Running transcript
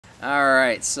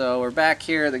Alright, so we're back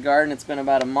here at the garden. It's been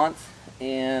about a month,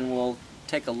 and we'll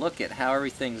take a look at how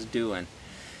everything's doing.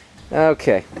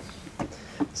 Okay,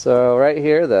 so right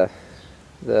here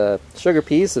the sugar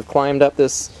peas have climbed up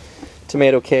this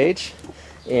tomato cage,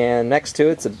 and next to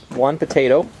it's one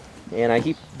potato, and I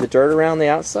heap the dirt around the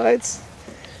outsides.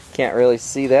 Can't really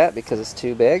see that because it's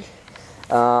too big.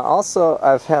 Also,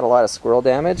 I've had a lot of squirrel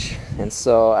damage, and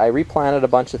so I replanted a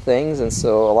bunch of things, and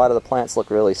so a lot of the plants look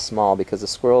really small because the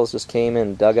squirrels just came in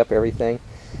and dug up everything.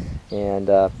 And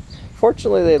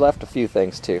fortunately they left a few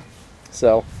things too.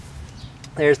 So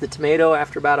there's the tomato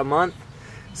after about a month,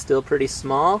 still pretty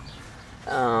small.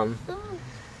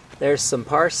 There's some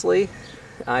parsley.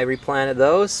 I replanted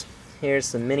those. Here's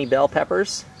some mini bell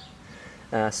peppers,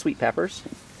 sweet peppers.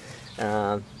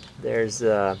 There's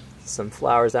some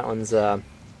flowers. That one's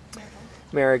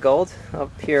marigold.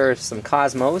 Up here are some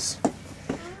cosmos.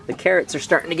 The carrots are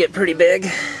starting to get pretty big.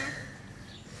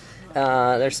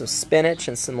 There's some spinach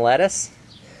and some lettuce.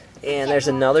 And there's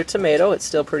another tomato. It's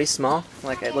still pretty small,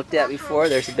 like I looked at before.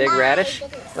 There's a big radish.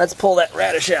 Let's pull that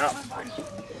radish out.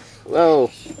 Whoa,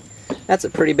 that's a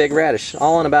pretty big radish,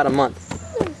 all in about a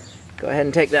month. Go ahead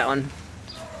and take that one.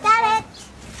 Got it.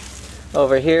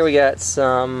 Over here we got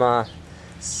some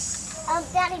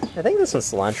Daddy, I think this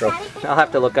one's cilantro. Daddy, I'll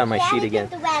have to look on my sheet again.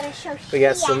 So We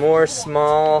got some more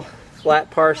small flat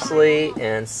parsley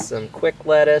and some quick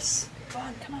lettuce.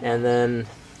 And then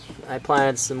I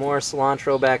planted some more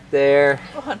cilantro back there.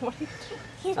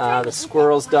 The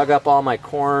squirrels dug up all my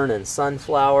corn and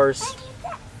sunflowers.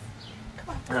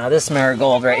 This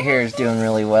marigold right here is doing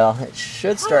really well. It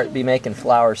should start to be making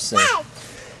flowers soon.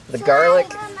 The garlic,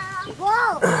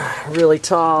 really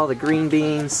tall. The green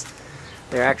beans,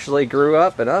 they actually grew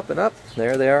up and up and up.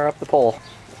 There they are up the pole.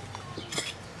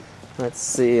 Let's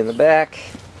see in the back.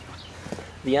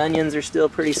 The onions are still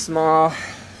pretty small.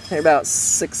 They're about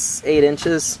 6-8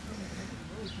 inches.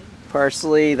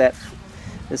 Parsley, that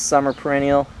is summer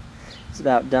perennial, is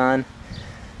about done.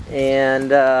 And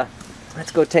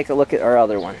let's go take a look at our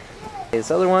other one. This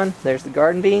other one, there's the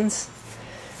garden beans.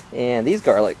 And these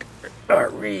garlic are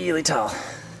really tall.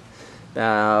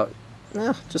 About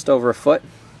just over a foot.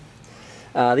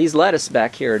 These lettuce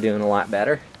back here are doing a lot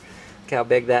better. Look how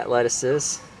big that lettuce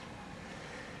is.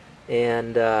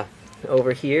 And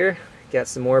over here, got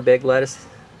some more big lettuce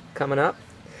coming up.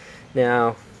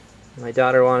 Now, my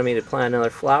daughter wanted me to plant another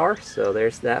flower, so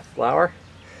there's that flower.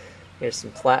 Here's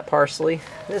some flat parsley.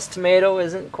 This tomato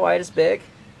isn't quite as big.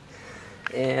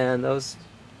 And those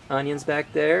onions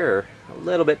back there are a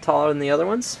little bit taller than the other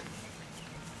ones.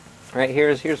 Right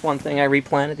here's one thing I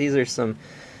replanted. These are some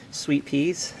sweet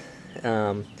peas.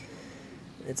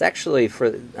 It's actually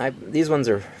these ones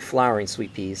are flowering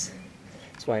sweet peas.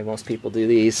 That's why most people do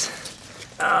these.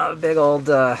 Big old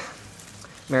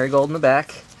marigold in the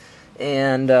back.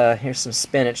 And here's some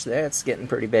spinach there. It's getting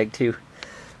pretty big too.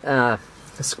 The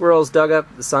squirrels dug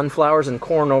up the sunflowers and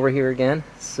corn over here again.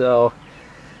 So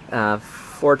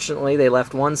fortunately they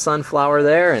left one sunflower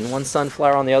there and one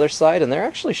sunflower on the other side, and they're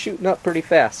actually shooting up pretty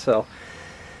fast. So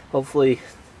hopefully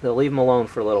they'll leave them alone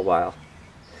for a little while.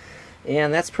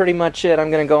 And that's pretty much it. I'm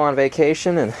going to go on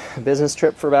vacation and a business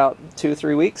trip for about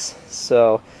 2-3 weeks.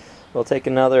 So we'll take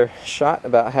another shot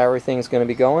about how everything's going to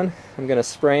be going. I'm going to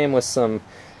spray them with some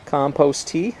compost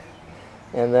tea.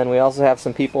 And then we also have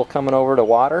some people coming over to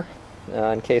water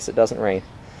in case it doesn't rain.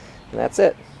 And that's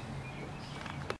it.